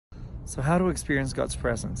So how to experience God's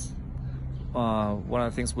presence? One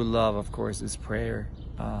of the things we love, of course, is prayer,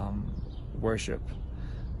 worship.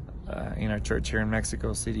 In our church here in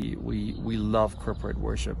Mexico City, we love corporate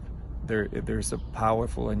worship. There's a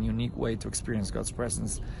powerful and unique way to experience God's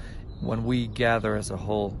presence when we gather as a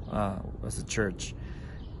whole, as a church,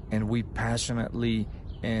 and we passionately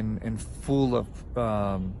and full of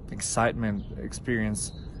excitement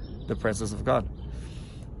experience the presence of God.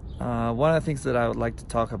 One of the things that I would like to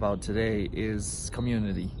talk about today is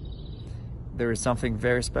community. There is something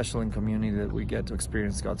very special in community that we get to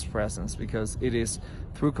experience God's presence, because it is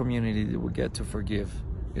through community that we get to forgive.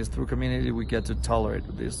 It's through community we get to tolerate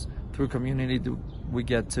this. Through community we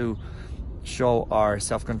get to show our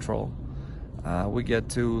self-control. We get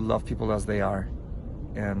to love people as they are,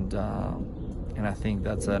 and I think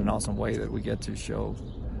that's an awesome way that we get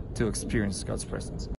to experience God's presence.